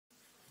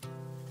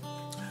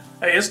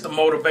Hey, it's the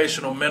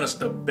motivational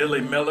minister,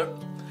 Billy Miller.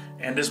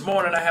 And this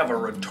morning I have a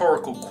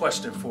rhetorical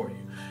question for you.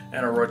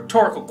 And a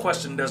rhetorical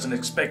question doesn't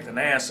expect an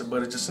answer,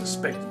 but it's just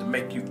expected to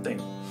make you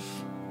think.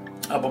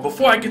 But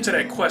before I get to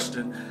that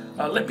question,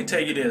 let me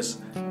tell you this.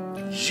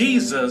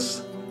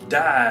 Jesus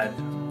died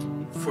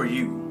for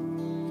you.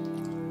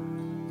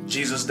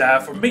 Jesus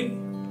died for me.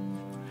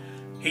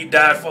 He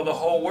died for the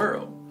whole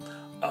world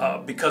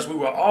because we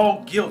were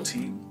all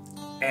guilty,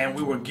 and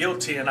we were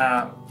guilty in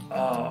our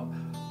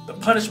the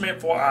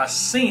punishment for our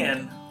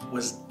sin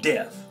was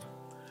death.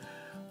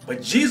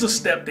 But Jesus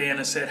stepped in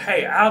and said,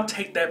 hey, I'll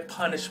take that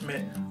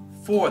punishment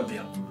for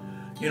them.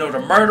 You know, the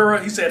murderer,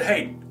 he said,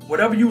 hey,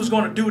 whatever you was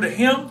going to do to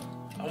him,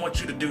 I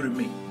want you to do to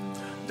me.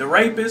 The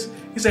rapist,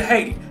 he said,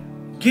 hey,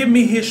 give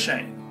me his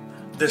shame.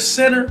 The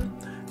sinner,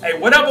 hey,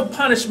 whatever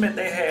punishment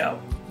they have,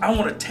 I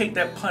want to take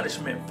that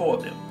punishment for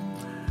them.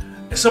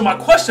 And so my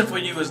question for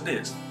you is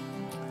this.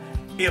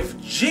 If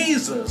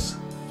Jesus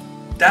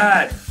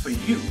died for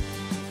you,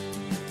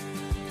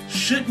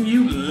 shouldn't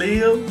you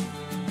live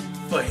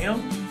for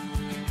him?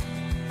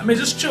 I mean,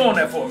 just chew on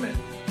that for a minute.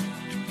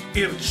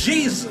 If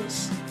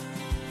Jesus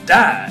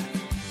died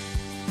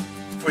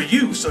for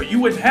you so you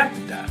wouldn't have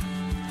to die,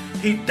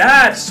 he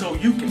died so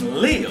you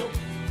can live,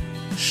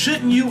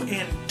 shouldn't you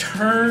in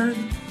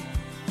turn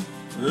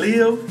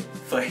live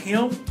for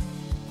him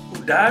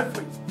who died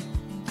for you?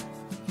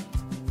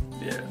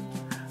 Yeah.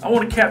 I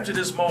want to capture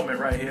this moment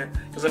right here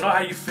because I know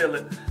how you feel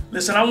it.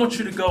 Listen, I want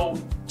you to go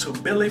to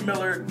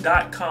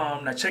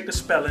billymiller.com. Now check the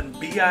spelling,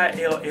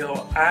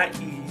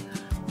 B-I-L-L-I-E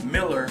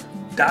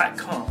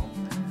Miller.com.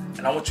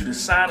 And I want you to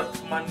sign up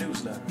for my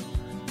newsletter.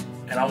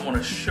 And I want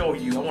to show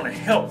you, I want to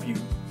help you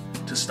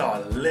to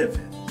start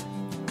living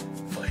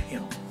for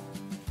him.